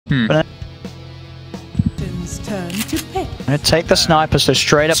I'm gonna take the sniper, so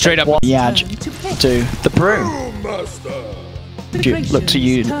straight up. Yeah, do the brew. Look to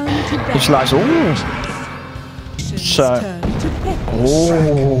you. Utilize. Ooh. So.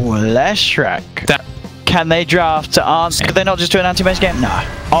 Ooh, less track. Can they draft to answer? Could they not just do an anti-base game? No.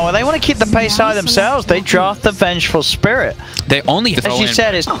 Oh, they want to keep the pace high themselves. They draft the Vengeful Spirit. They only as you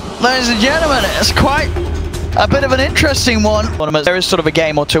said, is ladies and gentlemen, it's quite a bit of an interesting one. There is sort of a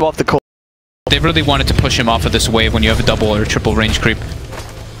game or two off the court. They really wanted to push him off of this wave when you have a double or triple range creep.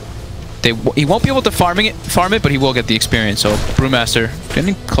 He won't be able to farm it, but he will get the experience. So Brewmaster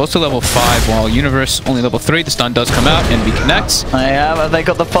getting close to level 5, while Universe only level 3. The stun does come out, and he connects. Yeah, they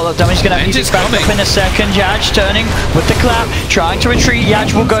got the follow-up damage. He's going to have music back up in a second. Yaj turning with the clap, trying to retreat.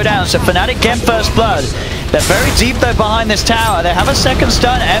 Yaj will go down. So Fnatic get first blood. They're very deep though behind this tower. They have a second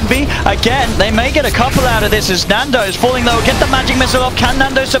stun. Envy again. They may get a couple out of this as Nando is falling low. Get the magic missile off. Can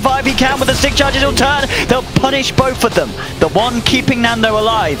Nando survive? He can with the stick charges. He'll turn. They'll punish both of them. The one keeping Nando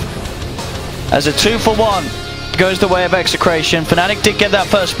alive. As a 2-for-1 goes the way of Execration. Fnatic did get that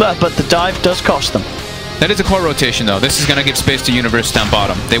first blood, but the dive does cost them. That is a core rotation though. This is going to give space to Universe down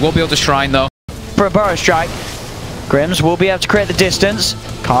bottom. They will be able to shrine though. For a burrow strike, Grims will be able to create the distance.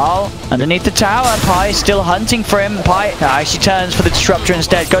 Carl underneath the tower. Pi still hunting for him. Pi actually turns for the disruptor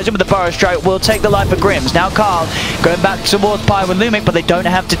instead. Goes in with the burrow strike. Will take the life of Grims. Now Carl going back towards Pi with Lumic, but they don't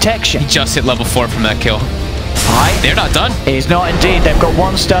have detection. He just hit level 4 from that kill. Pi. They're not done. He's not indeed. They've got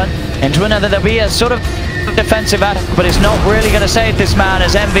one stun into another. There'll be a sort of defensive attack, but it's not really going to save this man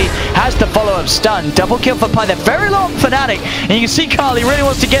as Envy has the follow-up stun. Double kill for Pi. They're very low on Fnatic, and you can see Carl, he really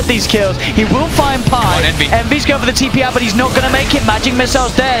wants to get these kills. He will find Pi. Envy's going for the TP out, but he's not going to make it. Magic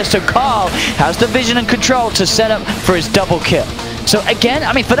missile's there, so Carl has the vision and control to set up for his double kill. So again,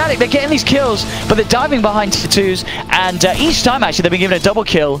 I mean, Fnatic, they're getting these kills, but they're diving behind twos, and each time actually they've been given a double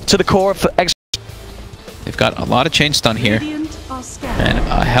kill to the core of They've got a lot of chain stun here. And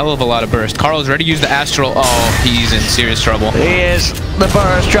a hell of a lot of burst. Carl's ready to use the Astral. Oh, he's in serious trouble. He is. The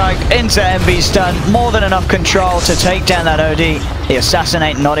burrow strike into Envy's stun. More than enough control to take down that OD. The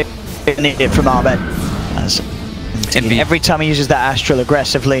assassinate not needed from Ahmed. Every time he uses that Astral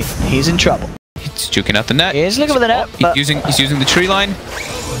aggressively, he's in trouble. He's juking out the net. He is looking for the net. He's using the tree line.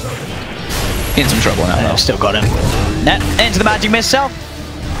 In some trouble now. Though. Still got him. Net into the magic missile.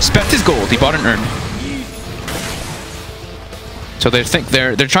 Spent his gold. He bought an urn. So they're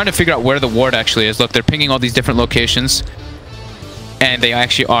trying to figure out where the ward actually is. Look, they're pinging all these different locations, and they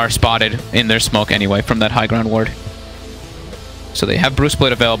actually are spotted in their smoke anyway from that high ground ward. So they have Brew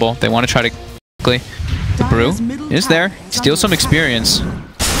Split available. They want to try to quickly. The Brew is there. Steals some experience.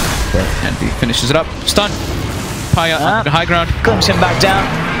 And he finishes it up. Stun. Pi on high ground. Glimpse him back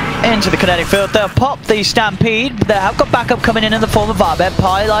down into the kinetic field. They'll pop the Stampede. They have got backup coming in the form of Arbet.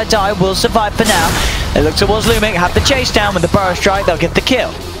 Pi, like die, will survive for now. They look towards Lumic, have the chase down with the burrow strike. They'll get the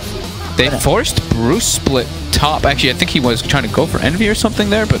kill. They forced Brew Split top. Actually, I think he was trying to go for Envy or something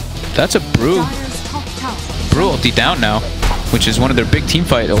there, but that's a Brew ulti down now, which is one of their big team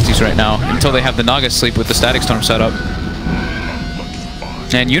fight ultis right now, until they have the Naga sleep with the Static Storm set up.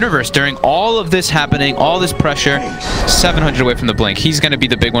 And Universe, during all of this happening, all this pressure, 700 away from the blink. He's going to be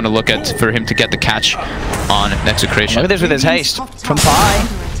the big one to look at for him to get the catch on Execration. Look at this with his haste from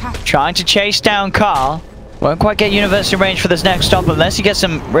Pi. Trying to chase down Carl. Won't quite get Universe in range for this next stop unless he gets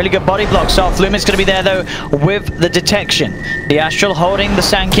some really good body blocks off. Lumic's going to be there though with the detection. The Astral holding the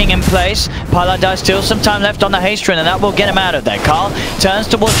Sand King in place. Pilot dies, still some time left on the haste run, and that will get him out of there. Carl turns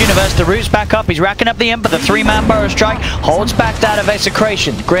towards Universe. The root's back up. He's racking up the imp, but the 3-man burrow strike holds back that of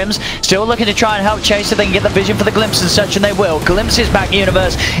Execration. Grims still looking to try and help chase so they can get the vision for the glimpse and such, and they will. Glimpses back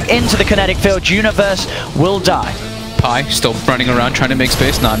Universe into the kinetic field. Universe will die. Pi still running around trying to make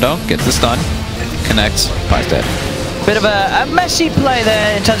space. Nando gets the stun. Connects. Pi's dead. Bit of a messy play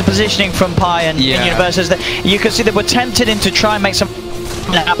there in terms of positioning from Pi and Universe. As you can see they were tempted into try and make some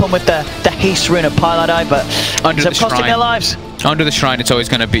happen with the haste rune of Pilot Eye, but under the costing their lives. Under the shrine, it's always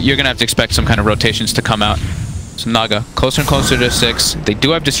going to be, you're going to have to expect some kind of rotations to come out. So Naga closer and closer to 6. They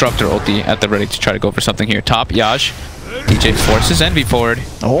do have Disruptor ulti at the ready to try to go for something here. Top, Yaj. DJ forces Envy forward.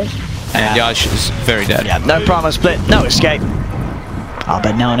 Oh. And Yaj is very dead. Yeah, no promo split, no escape.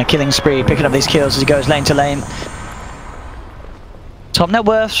 But now on a killing spree, picking up these kills as he goes lane to lane. Top net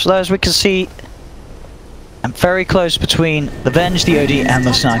worth, though, as we can see, and very close between the Venge, the OD, and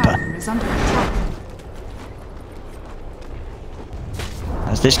the Sniper.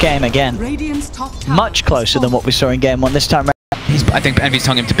 As this game, again, much closer than what we saw in game 1 this time around. I think Envy's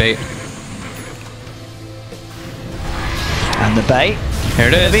telling him to bait. And the bait. Here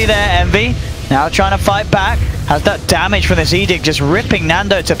it is. Be there, Envy. Now trying to fight back. Has that damage from this Edict just ripping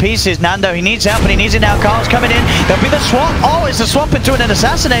Nando to pieces. Nando, he needs help and he needs it now. Carl's coming in. There'll be the swap. Oh, it's a swap into an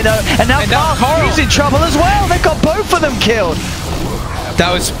assassinate though. And now Carl, he's in trouble as well. They've got both of them killed.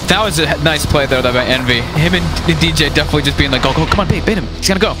 That was a nice play there by Envy. Him and DJ definitely just being like, go, come on, bait him. He's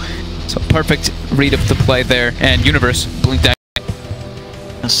gonna go. So perfect read of the play there. And Universe blinked out.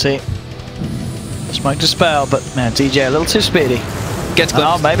 Let's see. Smoke dispel, but man, DJ a little too speedy. Gets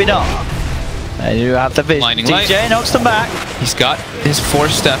glimpsed. Oh, maybe not. They do have the vision. Blinding DJ light. knocks them back. He's got his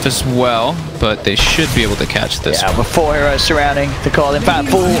Force Staff as well, but they should be able to catch this. Yeah, with 4 heroes surrounding the call. In fact,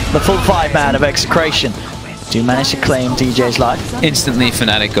 the full 5-man of Execration do manage to claim DJ's life. Instantly,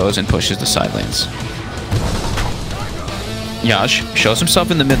 Fnatic goes and pushes the side lanes. Yash shows himself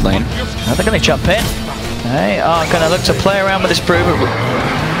in the mid lane. Now they're going to jump in. They are going to look to play around with this brew.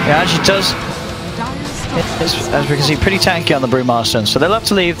 Yash does. As we can see, pretty tanky on the Brewmaster, so they'll have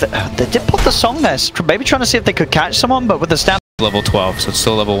to leave. They did put the song there, maybe trying to see if they could catch someone, but with the stamp. Level 12, so it's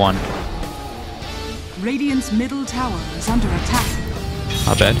still level 1. Radiant's middle tower is under attack.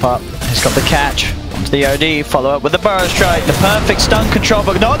 Not bad. But he's got the catch. Onto the OD, follow up with the Burrow Strike, the perfect stun control,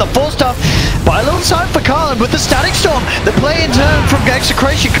 but no, the full stuff. By a little time for Carlin with the Static Storm. The play in turn from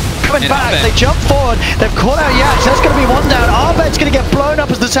Execration coming back. They jump forward. They've caught out Yax. That's going to be one down. Arbet's going to get blown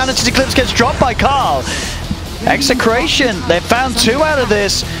up as the Sanity Eclipse gets dropped by Carl. Execration, they found 2 out of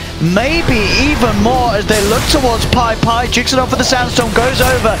this. Maybe even more as they look towards Pi. Pi jukes it off with the Sandstorm, goes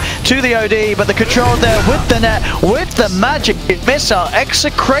over to the OD, but the control there with the net, with the magic missile.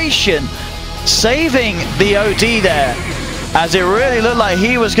 Execration saving the OD there, as it really looked like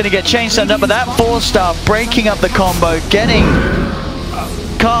he was going to get chain stunned up, but that 4-star breaking up the combo, getting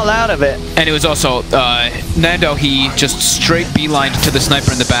Carl out of it. And it was also Nando, he just straight beelined to the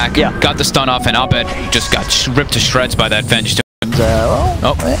sniper in the back, got the stun off, and Abed just got ripped to shreds by that Venge.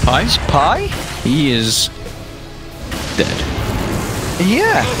 Pi? He is dead.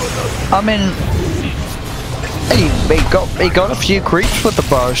 Yeah, I mean, he got a few creeps with the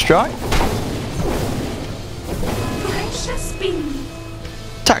Burrow Strike.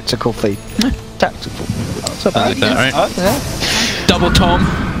 Tactical feat. Tactical. I like that, right? Yeah. Double tome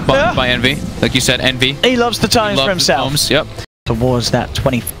by Envy. Like you said, Envy. He loves the times for himself. Tomes, yep. Towards that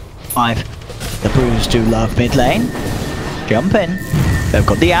 25. The Brews do love mid lane. Jump in. They've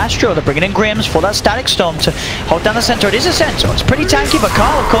got the Astro. They're bringing in Grims for that Static Storm to hold down the center. It is a center. It's pretty tanky, but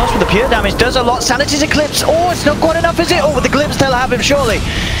Carl, of course, with the pure damage, does a lot. Sanity's Eclipse. Oh, it's not quite enough, is it? Oh, with the glimpse, they'll have him, surely.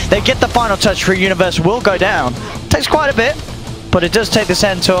 They get the final touch for Universe. Will go down. Takes quite a bit, but it does take the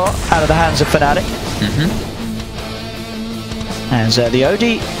Centaur out of the hands of Fnatic. As the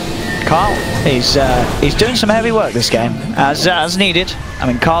OD, Carl, he's doing some heavy work this game, as needed. I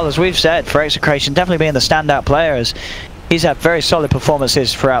mean, Carl, as we've said, for Execration, definitely being the standout player, as he's had very solid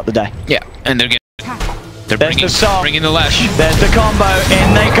performances throughout the day. Yeah, and they're bringing the lash. There's the combo.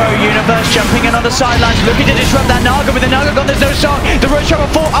 In they go. Universe jumping in on the sidelines, looking to disrupt that Naga. With the Naga gone, there's no song. The rush travel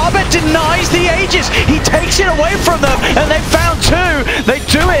 4. Arbet denies the Aegis. He takes it away from them, and they found 2. They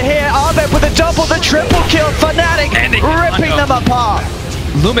do it here. Arbet with a double, the triple kill. Fnatic ripping them apart.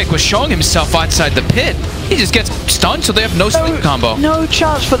 Lumic was showing himself outside the pit. He just gets stunned, so they have no sleep combo. No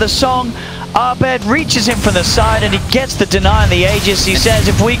chance for the song. Arbed reaches him from the side and he gets the deny on the Aegis. He says,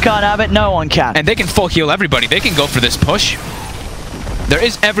 if we can't have it, no one can. And they can full heal everybody. They can go for this push. There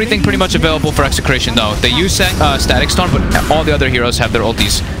is everything pretty much available for Execration, though. They use Static Storm, but all the other heroes have their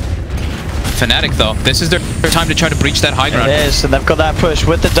ultis. Fnatic, though, this is their time to try to breach that high ground. It is, and they've got that push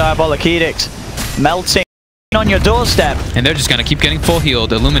with the Diabolic Edict. Melting on your doorstep. And they're just going to keep getting full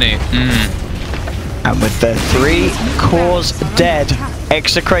healed. Illuminate. And with the 3 cores dead,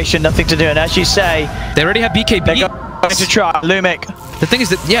 Execration, nothing to do. And as you say, they already have BKB. They're going to try. Lumic. The thing is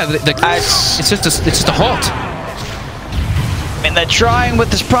that, yeah, it's just a halt. I mean, they're trying with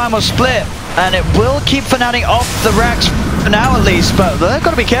this primal split, and it will keep Fnatic off the racks for now at least, but they've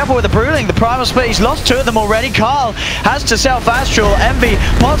got to be careful with the Brooding. The primal split, he's lost 2 of them already. Carl has to self-astral. Envy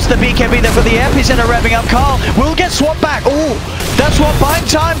pops the BKB there for the epicenter revving up. Carl will get swapped back. Oh, that's what buying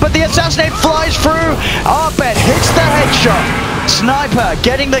time, but the assassinate flies through. Arbet hits the headshot. Sniper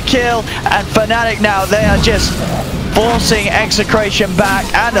getting the kill, and Fnatic now, they are just forcing Execration back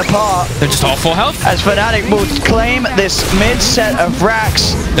and apart. They're just all full health. As Fnatic will claim this mid-set of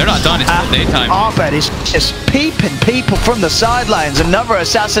racks. They're not done, it's still daytime. Arbet is just peeping people from the sidelines. Another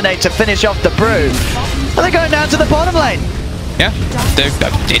assassinate to finish off the Brew. And they're going down to the bottom lane. Yeah, they're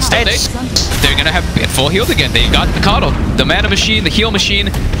going to have full healed again. They got the coddle, the mana machine, the heal machine.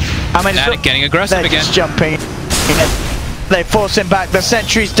 I mean, Fnatic getting aggressive again. Just jumping. They force him back, the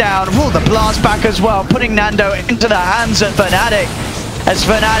sentry's down, the blast back as well, putting Nando into the hands of Fnatic. As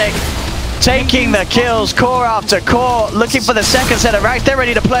Fnatic taking the kills, core after core, looking for the second set of racks. They're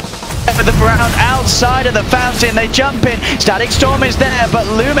ready to play for the round outside of the fountain. They jump in. Static Storm is there, but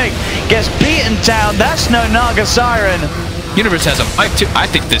Lumic gets beaten down. That's no Naga Siren. Universe has a fight too. I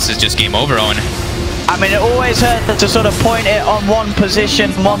think this is just game over, Owen. I mean, it always hurt to sort of point it on one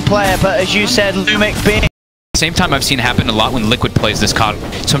position, one player, but as you said, Lumic being... Same time I've seen happen a lot when Liquid plays this card.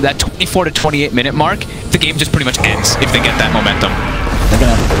 So that 24 to 28 minute mark, the game just pretty much ends if they get that momentum. They're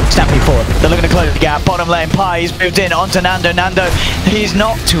going to snap you forward. They're looking to close the gap. Bottom lane, Pi, he's moved in onto Nando. Nando, he's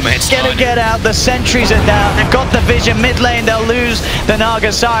not going to get out. The sentries are down. They've got the vision. Mid lane, they'll lose the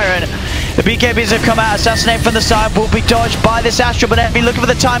Naga Siren. The BKBs have come out. Assassinate from the side will be dodged by this Astral, but Envy looking for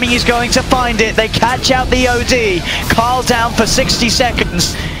the timing. He's going to find it. They catch out the OD. Carl down for 60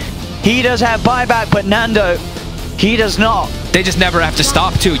 seconds. He does have buyback, but Nando, he does not. They just never have to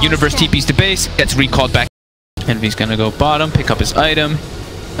stop too. Universe TPs to base, gets recalled back. Envy's gonna go bottom, pick up his item,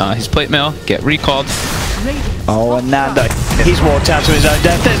 his plate mail, get recalled. Oh, and Nando, he's walked out to his own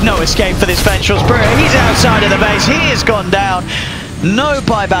death. There's no escape for this Vengeful Spirit. He's outside of the base. He has gone down. No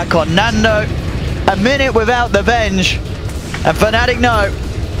buyback on Nando. A minute without the Venge. And Fnatic know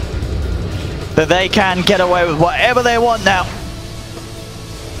that they can get away with whatever they want now.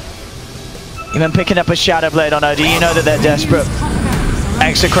 Even picking up a Shadow Blade on OD, you know that they're desperate.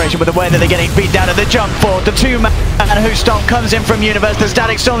 Execration with the way that they're getting beat down at the jump forward. The two-man who stomp comes in from Universe. The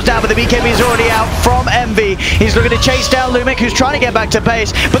Static Storm's down, but the BKB is already out from Envy. He's looking to chase down Lumic, who's trying to get back to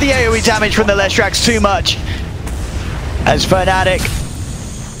base, but the AoE damage from the Lestrax too much. As Fnatic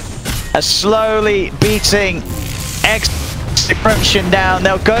are slowly beating Execration down.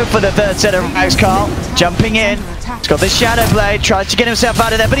 They'll go for the third set of racks. Carl jumping in. He's got the Shadow Blade, tries to get himself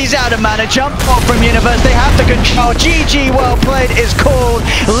out of there, but he's out of mana. Jump off from Universe, they have to control. GG, well played is called.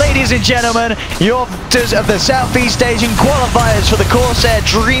 Ladies and gentlemen, your victors of the Southeast Asian qualifiers for the Corsair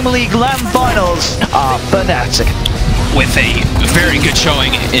DreamLeague LAN Finals are Fnatic. With a very good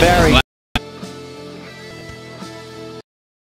showing in